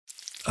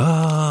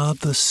Ah,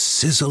 the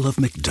sizzle of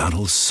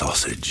McDonald's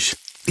sausage.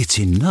 It's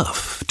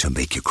enough to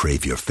make you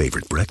crave your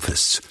favorite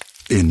breakfasts.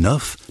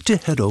 Enough to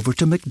head over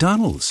to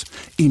McDonald's.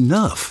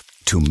 Enough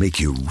to make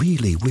you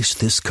really wish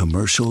this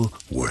commercial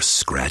were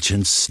scratch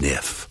and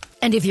sniff.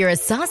 And if you're a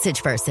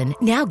sausage person,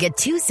 now get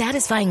 2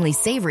 satisfyingly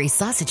savory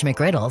sausage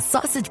McGriddles,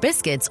 sausage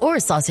biscuits,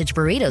 or sausage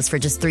burritos for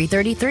just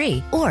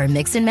 $3.33. Or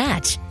mix and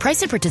match.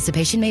 Price and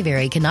participation may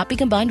vary. Cannot be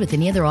combined with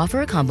any other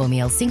offer or combo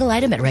meal. Single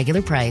item at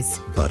regular price.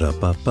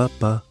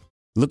 Ba-da-ba-ba-ba.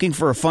 Looking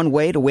for a fun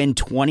way to win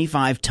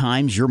 25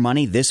 times your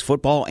money this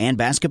football and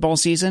basketball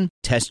season?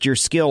 Test your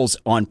skills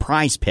on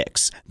Prize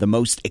Picks, the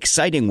most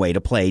exciting way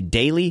to play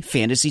daily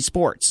fantasy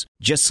sports.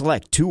 Just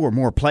select 2 or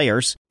more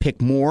players,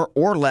 pick more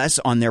or less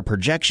on their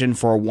projection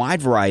for a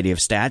wide variety of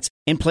stats,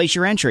 and place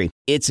your entry.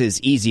 It's as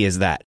easy as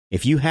that.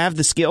 If you have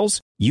the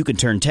skills, you can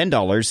turn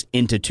 $10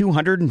 into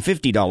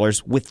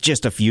 $250 with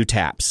just a few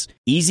taps.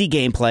 Easy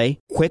gameplay,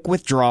 quick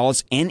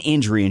withdrawals, and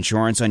injury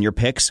insurance on your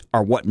picks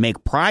are what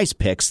make Prize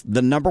Picks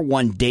the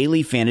 #1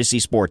 daily fantasy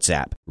sports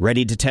app.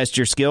 Ready to test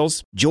your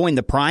skills? Join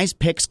the Prize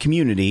Picks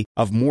community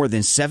of more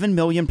than 7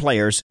 million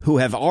players who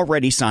have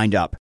already signed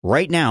up.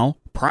 Right now,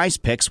 Prize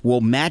Picks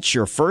will match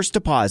your first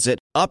deposit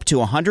up to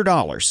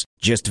 $100.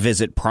 Just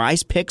visit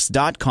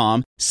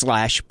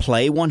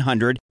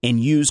prizepicks.com/play100 and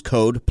use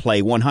code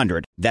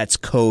play100. That's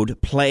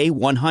code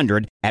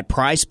play100 at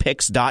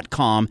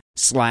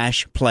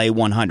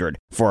prizepicks.com/play100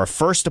 for a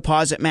first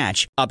deposit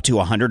match up to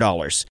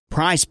 $100.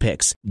 Prize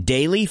Picks,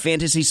 daily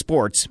fantasy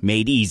sports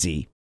made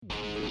easy.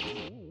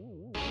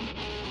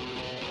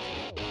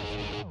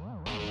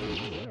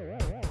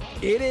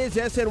 It is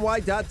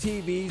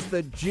SNY.TV's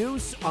The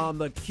Juice on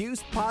the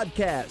Cuse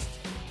podcast,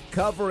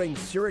 covering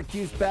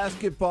Syracuse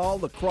basketball,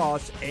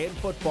 lacrosse, and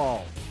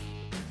football.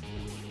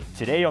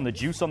 Today on the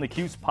Juice on the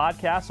Cuse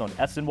podcast on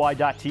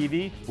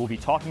SNY.TV, we'll be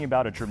talking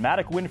about a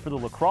dramatic win for the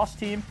lacrosse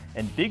team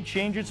and big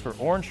changes for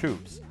Orange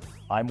Hoops.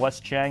 I'm Wes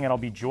Cheng, and I'll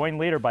be joined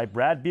later by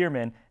Brad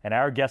Bierman, and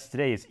our guest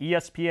today is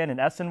ESPN and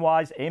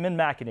SNY's Eamon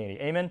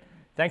McAnaney. Eamon,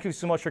 thank you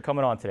so much for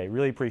coming on today.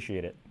 Really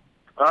appreciate it.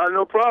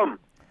 No problem.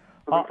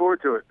 Looking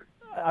forward to it.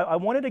 I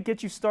wanted to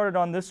get you started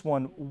on this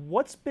one.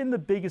 What's been the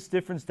biggest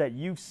difference that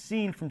you've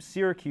seen from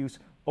Syracuse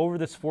over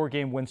this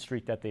 4-game win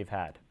streak that they've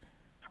had?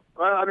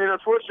 Well, I mean,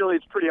 unfortunately,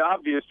 it's pretty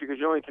obvious because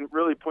you only can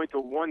really point to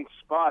one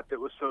spot that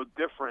was so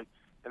different,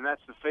 and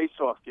that's the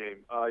face-off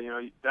game.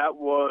 That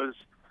was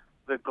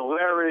the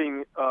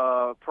glaring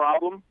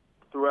problem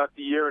throughout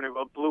the year, and it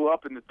blew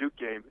up in the Duke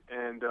game.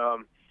 And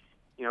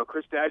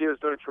Chris Daddio has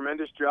done a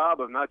tremendous job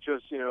of not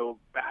just,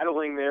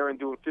 battling there and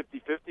doing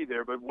 50-50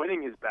 there, but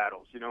winning his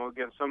battles,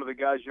 against some of the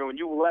guys. When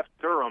you left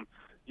Durham,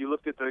 you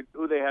looked at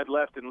who they had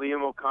left, and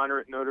Liam O'Connor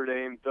at Notre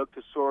Dame, Doug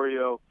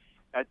Tesorio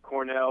at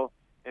Cornell,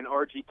 and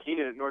R.G.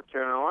 Keenan at North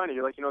Carolina.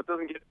 You're like, it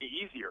doesn't get any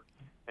easier.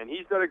 And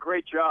he's done a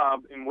great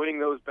job in winning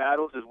those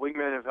battles. His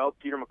wingmen have helped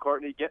Peter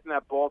McCartney getting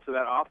that ball to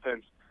that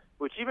offense,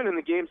 which even in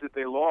the games that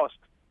they lost,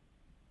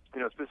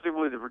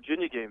 specifically the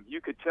Virginia game, you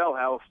could tell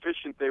how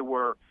efficient they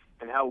were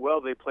and how well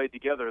they played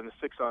together in the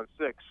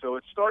 6-on-6. So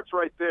it starts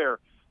right there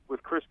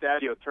with Chris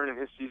Daddio turning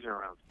his season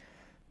around.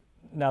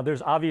 Now,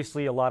 there's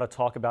obviously a lot of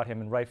talk about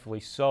him, and rightfully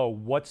so.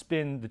 What's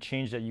been the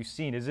change that you've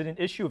seen? Is it an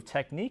issue of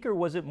technique, or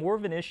was it more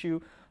of an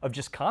issue of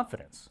just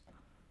confidence?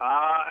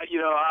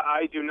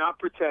 I do not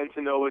pretend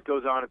to know what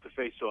goes on at the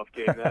face-off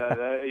game.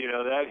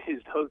 That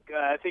is,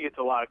 I think it's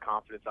a lot of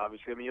confidence,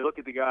 obviously. I mean, you look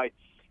at the guy,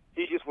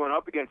 he just went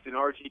up against an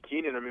R.G.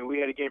 Keenan. I mean, we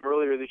had a game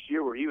earlier this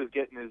year where he was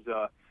getting his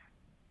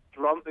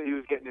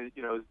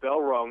his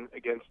bell rung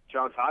against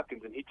Johns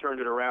Hopkins, and he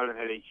turned it around and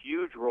had a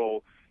huge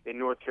role in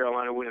North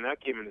Carolina winning that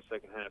game in the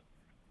second half.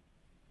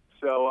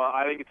 So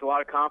I think it's a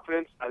lot of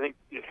confidence. I think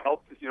it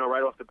helped,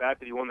 right off the bat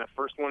that he won that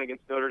first one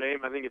against Notre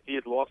Dame. I think if he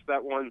had lost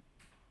that one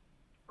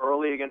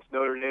early against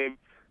Notre Dame,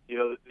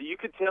 you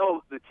could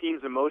tell the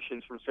team's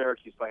emotions from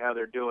Syracuse by how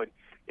they're doing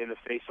in the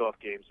face-off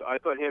game. So I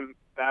thought him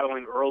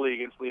battling early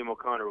against Liam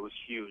O'Connor was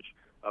huge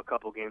a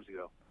couple games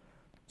ago.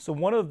 So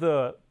one of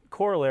the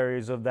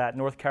corollaries of that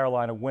North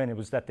Carolina win, it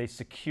was that they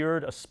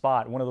secured a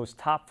spot, one of those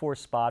top 4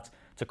 spots,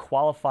 to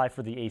qualify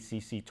for the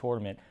ACC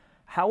tournament.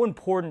 How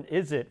important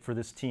is it for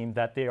this team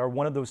that they are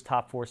one of those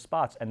top 4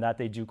 spots and that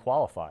they do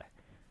qualify?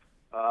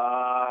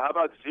 How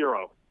about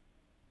 0?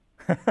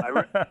 I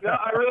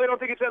really don't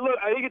think it's that. Look,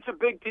 I think it's a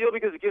big deal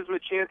because it gives them a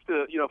chance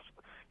to,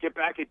 get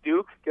back at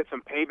Duke, get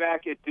some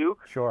payback at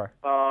Duke. Sure.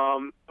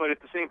 But at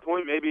the same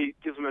point, maybe it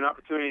gives them an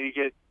opportunity to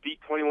get beat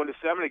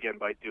 21-7 again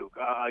by Duke.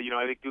 I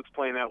think Duke's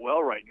playing that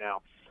well right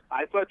now.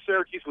 I thought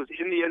Syracuse was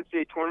in the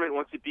NCAA tournament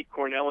once it beat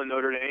Cornell and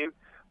Notre Dame.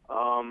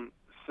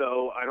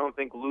 So I don't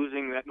think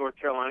losing that North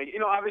Carolina,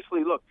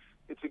 obviously, look,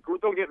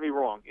 don't get me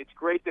wrong. It's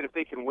great that if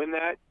they can win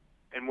that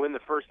and win the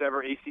first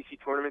ever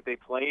ACC tournament they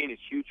play in,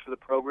 it's huge for the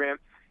program.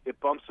 It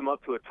bumps them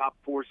up to a top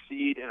 4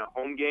 seed and a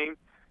home game.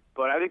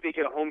 But I think they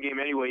get a home game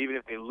anyway, even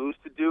if they lose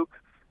to Duke.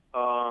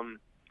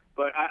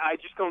 But I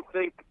just don't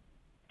think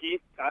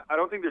I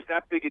don't think there's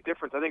that big a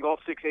difference. I think all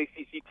 6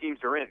 ACC teams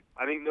are in.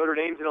 I think Notre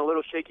Dame's in a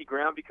little shaky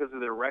ground because of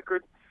their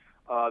record.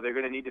 They're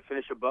going to need to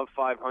finish above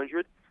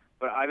 500.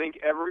 But I think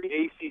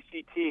every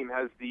ACC team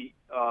has the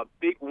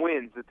big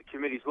wins that the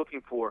committee's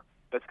looking for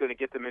that's going to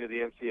get them into the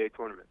NCAA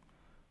tournament.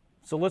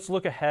 So let's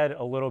look ahead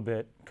a little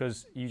bit,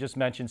 because you just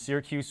mentioned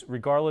Syracuse,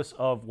 regardless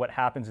of what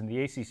happens in the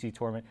ACC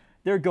tournament,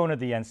 they're going to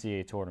the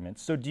NCAA tournament.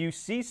 So do you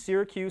see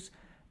Syracuse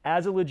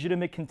as a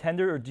legitimate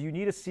contender, or do you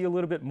need to see a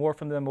little bit more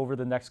from them over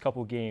the next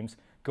couple games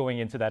going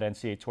into that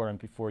NCAA tournament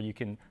before you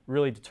can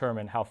really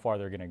determine how far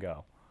they're going to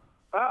go?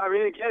 I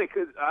mean, again,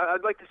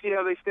 I'd like to see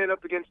how they stand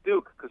up against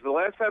Duke, because the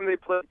last time they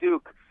played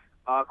Duke,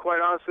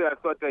 quite honestly, I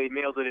thought they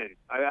mailed it in.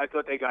 I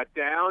thought they got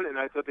down, and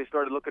I thought they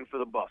started looking for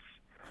the bus.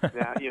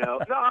 Now, it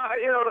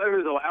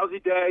was a lousy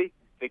day.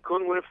 They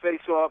couldn't win a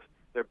face-off.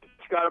 Their pitch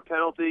got a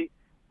penalty.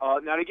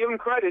 Now, to give them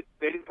credit,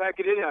 they didn't pack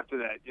it in after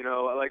that.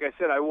 Like I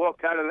said, I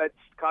walked out of that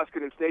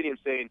Koskinen Stadium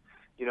saying,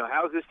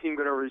 how's this team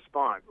going to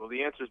respond? Well,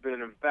 the answer's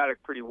been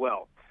emphatic pretty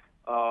well.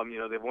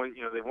 They've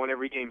won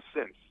every game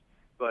since.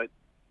 But,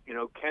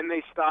 can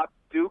they stop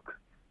Duke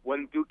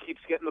when Duke keeps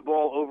getting the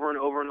ball over and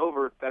over and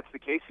over? If that's the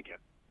case again.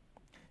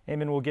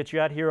 Eamon, we'll get you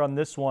out here on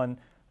this one.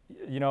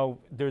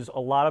 There's a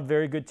lot of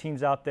very good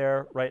teams out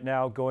there right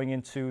now going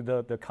into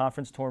the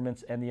conference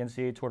tournaments and the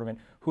NCAA tournament.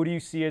 Who do you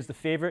see as the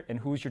favorite, and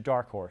who's your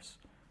dark horse?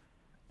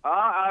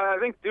 I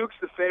think Duke's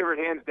the favorite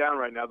hands down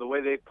right now, the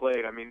way they've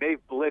played. I mean, they've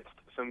blitzed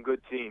some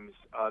good teams.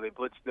 They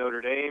blitzed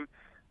Notre Dame.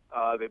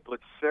 They blitzed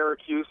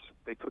Syracuse.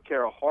 They took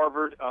care of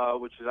Harvard,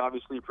 which is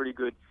obviously a pretty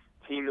good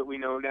team that we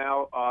know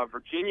now.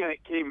 Virginia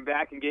came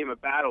back and gave them a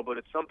battle, but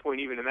at some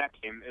point, even in that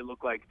game, it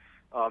looked like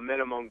men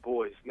among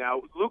boys.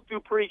 Now, Luke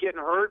Dupree getting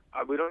hurt,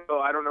 we don't know.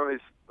 I don't know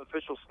his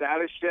official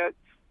status yet.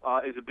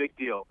 Is a big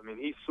deal. I mean,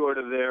 he's sort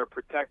of their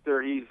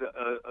protector. He's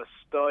a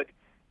stud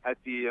at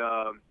the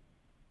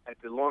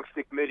long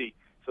stick midi,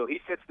 so he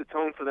sets the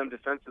tone for them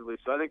defensively.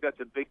 So I think that's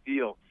a big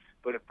deal.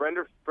 But if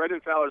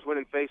Brendan Fowler's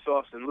winning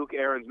faceoffs and Luke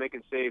Aaron's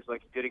making saves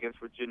like he did against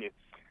Virginia,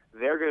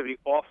 they're going to be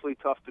awfully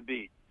tough to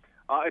beat.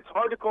 It's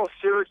hard to call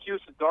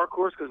Syracuse a dark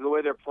horse because of the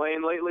way they're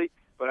playing lately.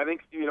 But I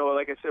think,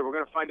 like I said, we're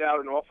going to find out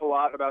an awful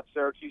lot about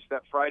Syracuse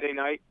that Friday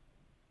night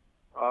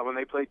when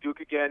they play Duke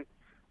again.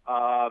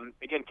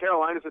 Again,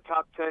 Carolina's a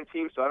top 10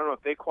 team, so I don't know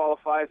if they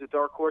qualify as a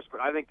dark horse,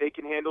 but I think they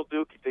can handle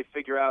Duke if they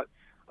figure out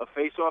a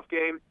face-off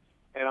game.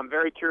 And I'm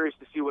very curious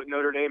to see what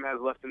Notre Dame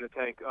has left in the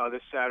tank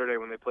this Saturday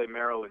when they play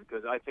Maryland,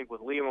 because I think with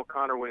Liam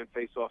O'Connor winning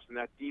face-offs in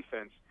that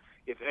defense,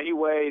 if any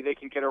way they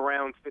can get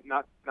around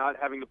not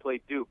having to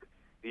play Duke,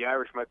 the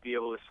Irish might be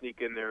able to sneak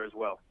in there as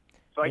well.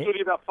 So I gave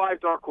you about 5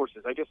 dark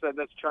horses. I guess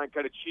that's trying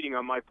kind of cheating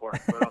on my part,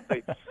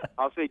 but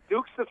I'll say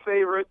Duke's the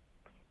favorite,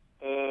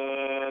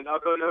 and I'll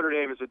go Notre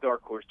Dame as a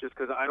dark horse, just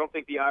because I don't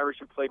think the Irish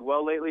have played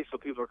well lately, so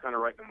people are kind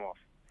of writing them off.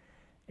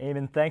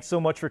 Eamon, thanks so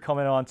much for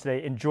coming on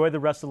today. Enjoy the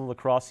rest of the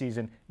lacrosse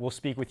season. We'll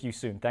speak with you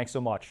soon. Thanks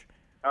so much.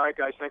 All right,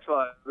 guys. Thanks a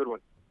lot. Good one.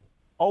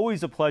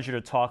 Always a pleasure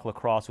to talk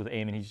lacrosse with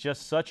Eamon. He's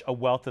just such a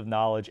wealth of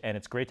knowledge, and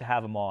it's great to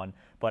have him on.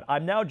 But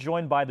I'm now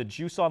joined by the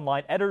Juice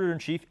Online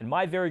editor-in-chief and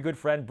my very good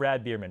friend,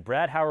 Brad Bierman.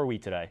 Brad, how are we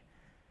today?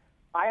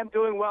 I am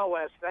doing well,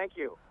 Wes. Thank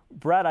you.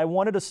 Brad, I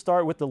wanted to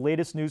start with the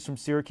latest news from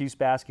Syracuse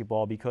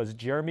basketball because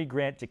Jeremy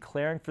Grant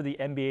declaring for the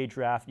NBA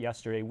draft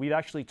yesterday. We've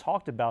actually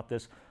talked about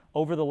this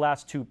over the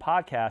last 2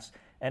 podcasts,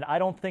 and I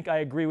don't think I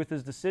agree with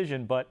his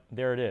decision, but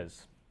there it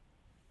is.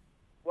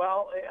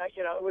 Well,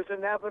 it was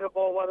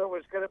inevitable whether it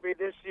was going to be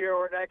this year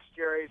or next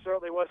year. He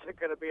certainly wasn't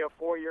going to be a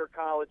 4-year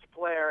college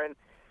player. And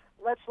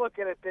let's look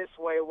at it this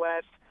way,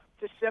 Wes.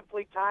 Just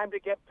simply time to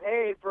get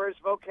paid for his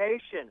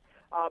vocation.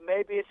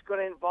 Maybe it's going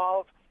to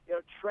involve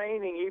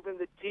training, even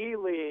the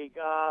D-League.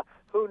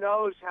 Who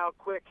knows how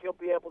quick he'll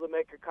be able to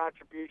make a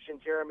contribution,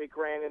 Jeremy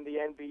Grant, in the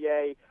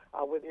NBA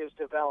with his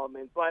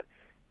development. But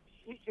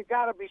you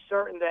got to be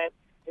certain that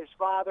his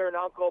father and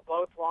uncle,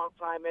 both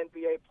longtime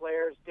NBA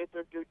players, did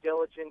their due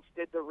diligence,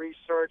 did the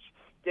research,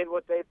 did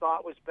what they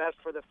thought was best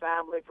for the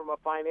family from a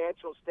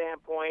financial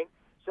standpoint.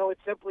 So it's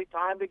simply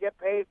time to get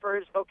paid for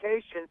his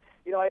vocation.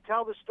 I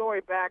tell the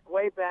story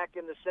way back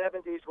in the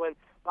 70s when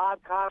Bob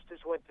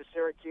Costas went to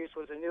Syracuse,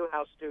 was a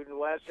Newhouse student,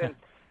 Wes, and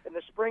in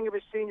the spring of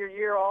his senior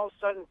year, all of a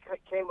sudden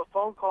came a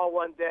phone call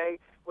one day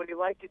when he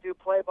liked to do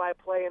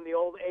play-by-play in the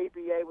old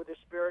ABA with the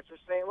Spirits of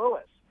St.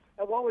 Louis.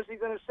 And what was he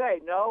going to say?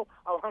 No,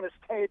 I want to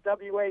stay at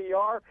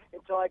WAER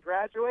until I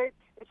graduate.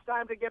 It's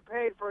time to get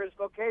paid for his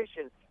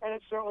vocation. And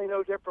it's certainly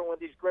no different with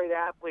these great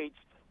athletes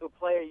who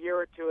play a year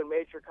or 2 in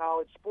major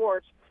college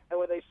sports, and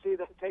when they see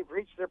that they've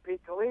reached their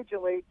peak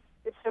collegiately,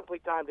 it's simply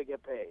time to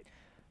get paid.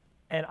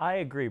 And I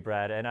agree,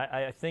 Brad. And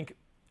I think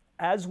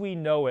as we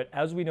know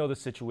the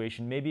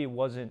situation, maybe it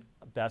wasn't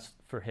best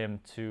for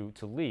him to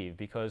leave,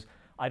 because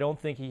I don't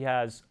think he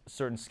has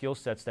certain skill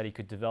sets that he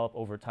could develop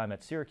over time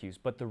at Syracuse.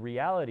 But the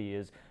reality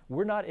is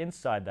we're not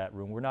inside that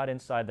room. We're not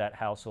inside that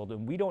household.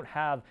 And we don't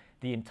have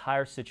the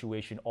entire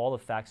situation, all the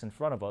facts in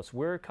front of us.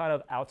 We're kind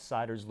of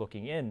outsiders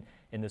looking in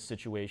this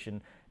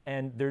situation.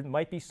 And there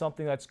might be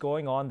something that's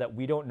going on that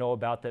we don't know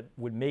about that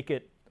would make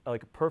it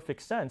like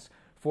perfect sense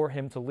for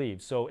him to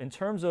leave. So in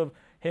terms of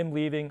him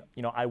leaving,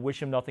 I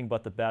wish him nothing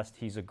but the best.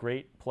 He's a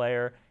great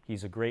player.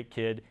 He's a great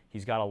kid.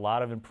 He's got a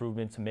lot of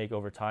improvement to make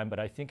over time, but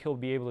I think he'll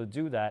be able to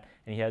do that.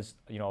 And he has,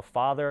 a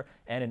father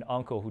and an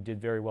uncle who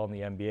did very well in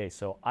the NBA.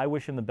 So I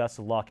wish him the best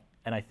of luck,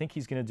 and I think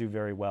he's going to do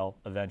very well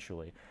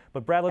eventually.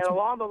 But Brad, and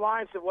along the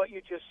lines of what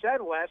you just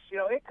said, Wes,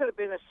 it could have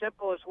been as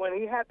simple as when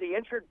he had the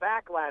injured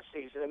back last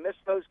season and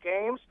missed those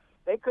games.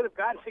 They could have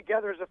gotten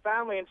together as a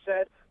family and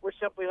said, we're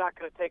simply not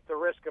going to take the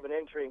risk of an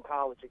injury in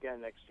college again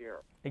next year.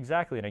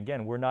 Exactly, and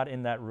again, we're not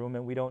in that room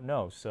and we don't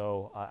know.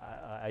 So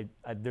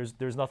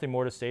there's nothing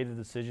more to say. The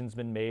decision's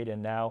been made,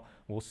 and now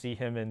we'll see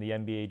him in the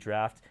NBA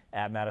draft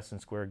at Madison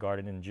Square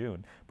Garden in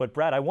June. But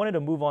Brad, I wanted to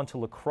move on to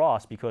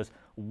lacrosse because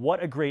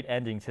what a great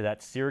ending to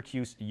that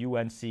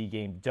Syracuse-UNC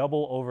game.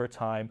 Double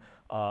overtime,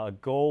 a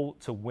goal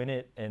to win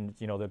it, and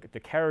the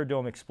Carrier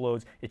Dome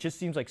explodes. It just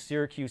seems like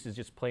Syracuse is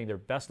just playing their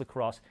best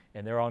lacrosse,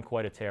 and they're on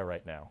quite a tear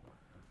right now.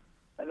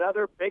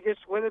 Another biggest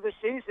win of the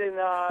season,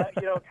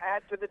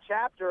 add to the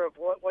chapter of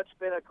what's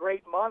been a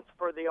great month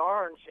for the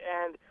Orange.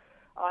 And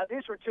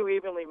these were two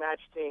evenly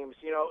matched teams.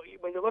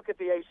 When you look at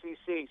the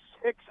ACC,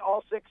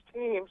 all six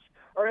teams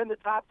are in the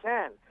top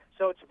 10.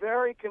 So it's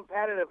very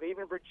competitive.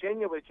 Even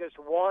Virginia with just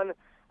one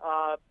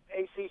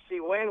ACC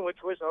win,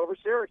 which was over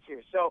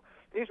Syracuse. So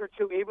these were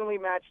two evenly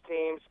matched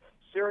teams.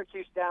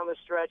 Syracuse down the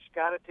stretch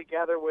got it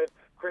together with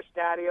Chris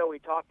Dadio. We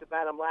talked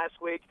about him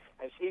last week.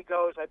 As he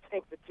goes, I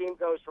think the team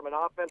goes from an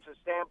offensive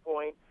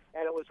standpoint,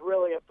 and it was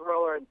really a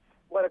thriller. And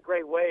what a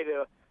great way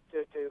to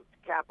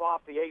cap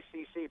off the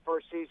ACC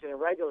first season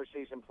and regular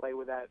season play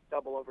with that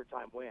double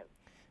overtime win.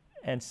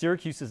 And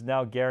Syracuse is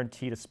now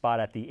guaranteed a spot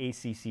at the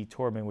ACC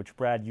tournament, which,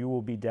 Brad, you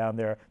will be down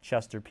there,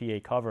 Chester, PA,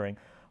 covering.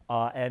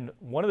 And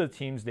one of the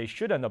teams they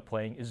should end up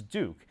playing is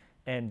Duke.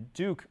 And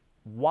Duke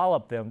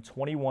walloped them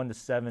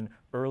 21-7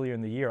 earlier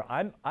in the year.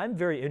 I'm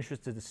very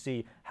interested to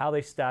see how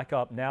they stack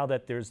up now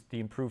that there's the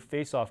improved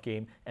face-off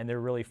game and they're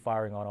really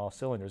firing on all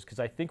cylinders, because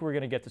I think we're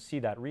going to get to see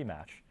that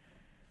rematch.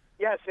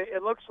 Yes,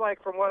 it looks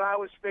like from what I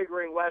was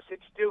figuring, Wes,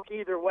 it's Duke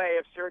either way.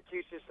 If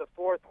Syracuse is the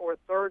fourth or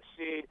third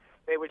seed,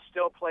 they would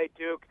still play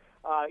Duke,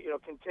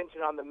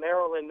 contingent on the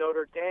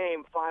Maryland-Notre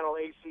Dame final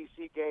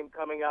ACC game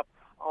coming up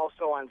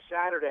also on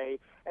Saturday.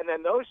 And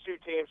then those two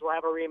teams will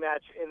have a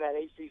rematch in that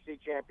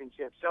ACC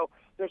championship. So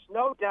there's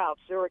no doubt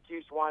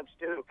Syracuse wants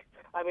Duke.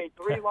 I mean,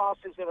 3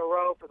 losses in a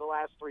row for the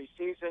last 3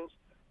 seasons.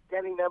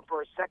 Getting them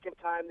for a second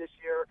time this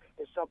year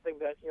is something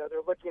that,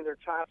 they're licking their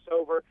chops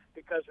over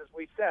because, as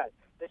we said,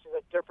 this is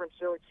a different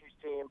Syracuse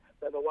team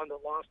than the one that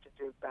lost to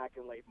Duke back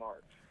in late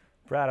March.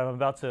 Brad, I'm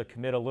about to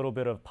commit a little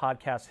bit of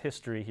podcast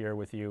history here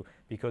with you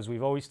because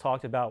we've always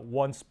talked about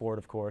one sport,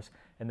 of course,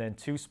 and then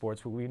 2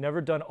 sports, but we've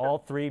never done all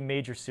 3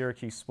 major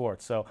Syracuse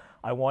sports. So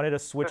I wanted to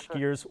switch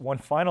gears one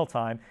final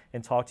time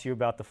and talk to you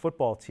about the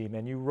football team.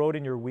 And you wrote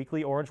in your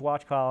weekly Orange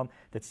Watch column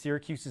that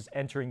Syracuse is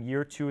entering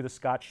year 2 of the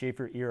Scott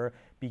Schaefer era,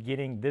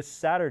 beginning this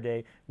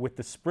Saturday with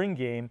the spring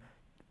game.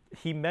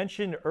 He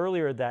mentioned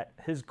earlier that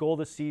his goal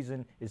this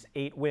season is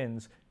 8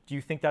 wins. Do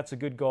you think that's a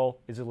good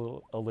goal? Is it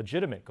a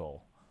legitimate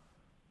goal?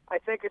 I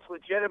think it's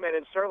legitimate,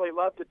 and certainly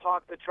love to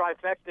talk the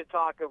trifecta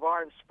talk of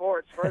Orange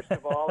sports, first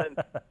of all. And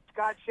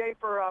Scott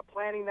Schaefer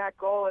planning that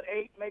goal at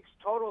 8 makes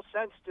total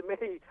sense to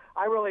me.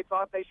 I really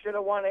thought they should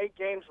have won 8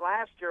 games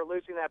last year,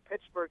 losing that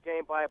Pittsburgh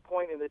game by a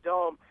point in the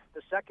Dome,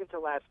 the second to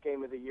last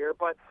game of the year.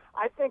 But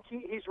I think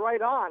he's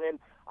right on. And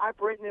I've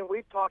written, and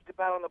we've talked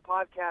about on the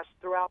podcast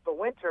throughout the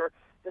winter,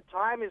 the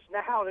time is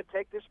now to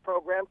take this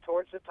program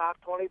towards the top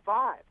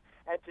 25.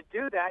 And to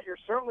do that, you're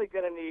certainly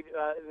going to need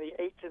in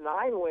the 8 to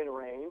 9 win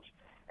range.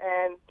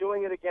 And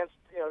doing it against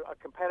a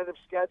competitive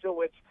schedule,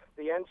 which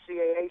the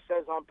NCAA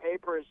says on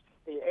paper is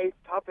the 8th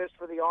toughest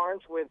for the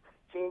Orange, with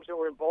teams that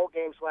were in bowl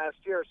games last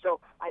year. So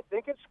I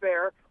think it's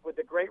fair with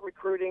the great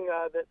recruiting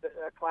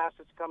the class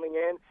that's coming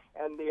in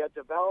and the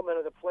development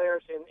of the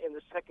players in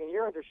the second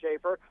year under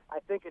Schaefer. I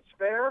think it's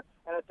fair,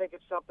 and I think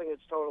it's something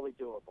that's totally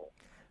doable.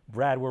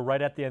 Brad, we're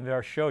right at the end of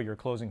our show. Your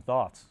closing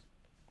thoughts.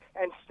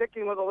 And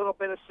sticking with a little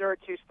bit of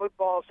Syracuse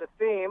football as a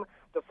theme,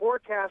 the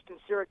forecast in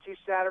Syracuse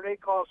Saturday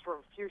calls for a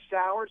few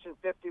showers and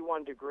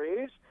 51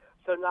 degrees,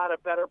 so not a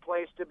better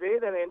place to be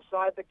than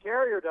inside the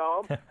Carrier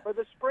Dome for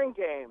the spring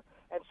game.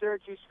 And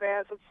Syracuse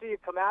fans, let's see you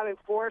come out in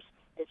force.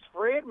 It's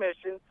free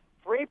admission,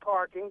 free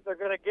parking. They're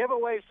going to give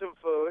away some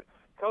food.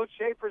 Coach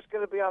Schaefer's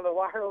going to be on the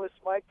wireless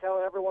mic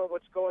telling everyone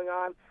what's going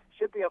on.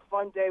 Should be a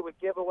fun day with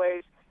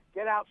giveaways.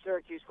 Get out,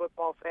 Syracuse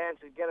football fans,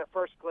 and get a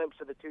first glimpse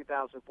of the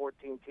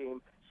 2014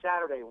 team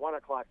Saturday, 1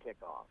 o'clock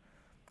kickoff.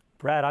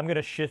 Brad, I'm going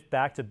to shift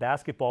back to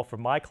basketball for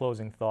my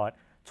closing thought.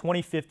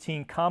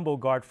 2015 combo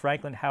guard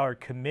Franklin Howard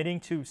committing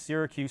to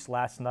Syracuse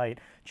last night,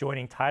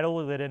 joining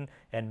Tyler Lydon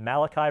and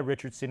Malachi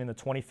Richardson in the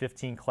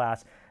 2015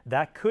 class.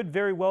 That could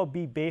very well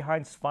be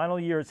Boeheim's final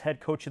year as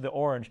head coach of the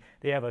Orange.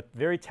 They have a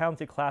very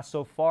talented class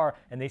so far,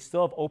 and they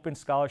still have open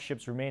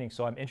scholarships remaining,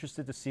 so I'm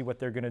interested to see what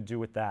they're going to do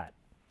with that.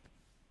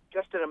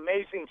 Just an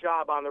amazing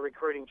job on the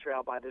recruiting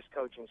trail by this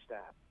coaching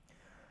staff.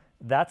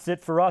 That's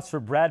it for us. For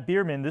Brad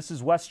Bierman, this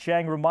is Wes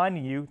Cheng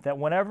reminding you that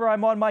whenever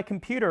I'm on my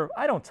computer,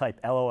 I don't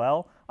type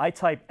LOL, I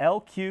type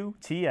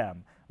LQTM.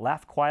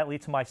 Laugh quietly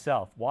to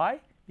myself. Why?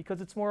 Because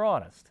it's more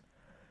honest.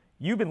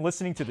 You've been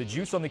listening to the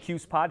Juice on the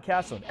Cuse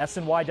podcast on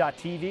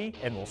SNY.TV,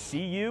 and we'll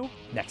see you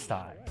next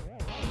time.